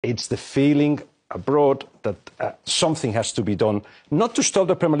It's the feeling abroad that something has to be done, not to stop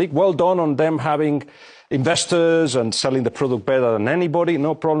the Premier League. Well done on them having investors and selling the product better than anybody.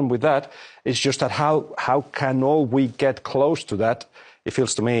 No problem with that. It's just that how can all we get close to that? It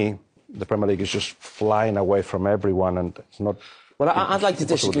feels to me the Premier League is just flying away from everyone, and it's not. Well, I'd like to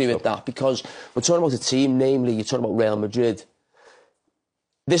disagree with that, because we're talking about a team, namely, you're talking about Real Madrid.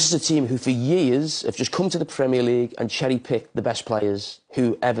 This is a team who, for years, have just come to the Premier League and cherry-picked the best players,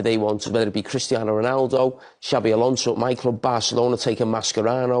 whoever they wanted, whether it be Cristiano Ronaldo, Xabi Alonso, my club, Barcelona, taking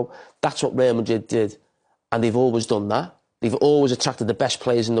Mascherano. That's what Real Madrid did. And they've always done that. They've always attracted the best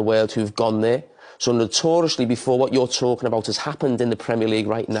players in the world who've gone there. So notoriously, before what you're talking about has happened in the Premier League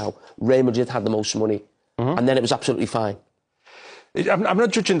right now, Real Madrid had the most money. And then it was absolutely fine. I'm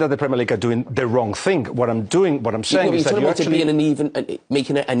not judging that the Premier League are doing the wrong thing. What I'm saying is that you're actually... Being an even,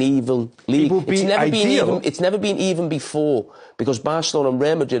 making it an even league. It would be ideal. It's never been even before, because Barcelona and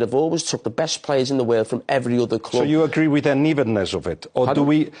Real Madrid have always took the best players in the world from every other club. So you agree with the unevenness of it? Or do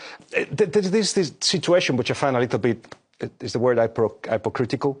we... There's this situation which I find a little bit, is the word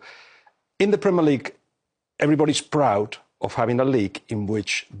hypocritical. In the Premier League, everybody's proud of having a league in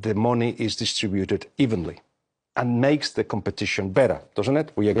which the money is distributed evenly and makes the competition better, doesn't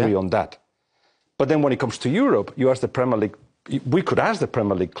it? We agree on that. But then when it comes to Europe, you ask the Premier League, we could ask the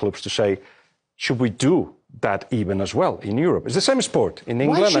Premier League clubs to say, should we do that even as well in Europe? It's the same sport in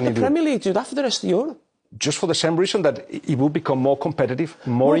England. Why should the Premier League do that for the rest of Europe? Just for the same reason that it will become more competitive,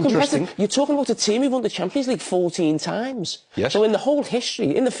 more interesting. You're talking about a team who won the Champions League 14 times. Yes. So in the whole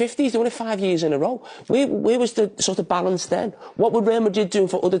history, in the 50s, they won it 5 years in a row. Where was the sort of balance then? What were Real Madrid doing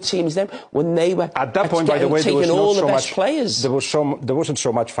for other teams then when they were at that point, by the way, there was all not the so best much players? There wasn't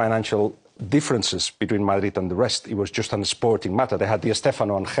so much financial differences between Madrid and the rest. It was just a sporting matter. They had Di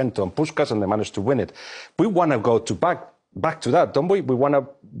Stefano and Gento and Puskas, and they managed to win it. We want to go back to that, don't we? We want to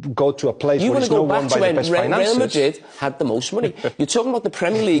go to a place where it's not won by the best finances. Real Madrid had the most money. You're talking about the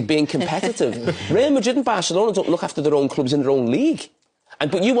Premier League being competitive. Real Madrid and Barcelona don't look after their own clubs in their own league.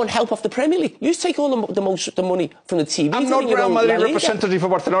 But you want help off the Premier League. You take all the money from the TV. I'm not Real Madrid representative or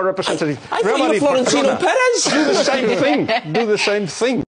Barcelona representative. I thought you were Florentino Perez. Do the same thing. Do the same thing.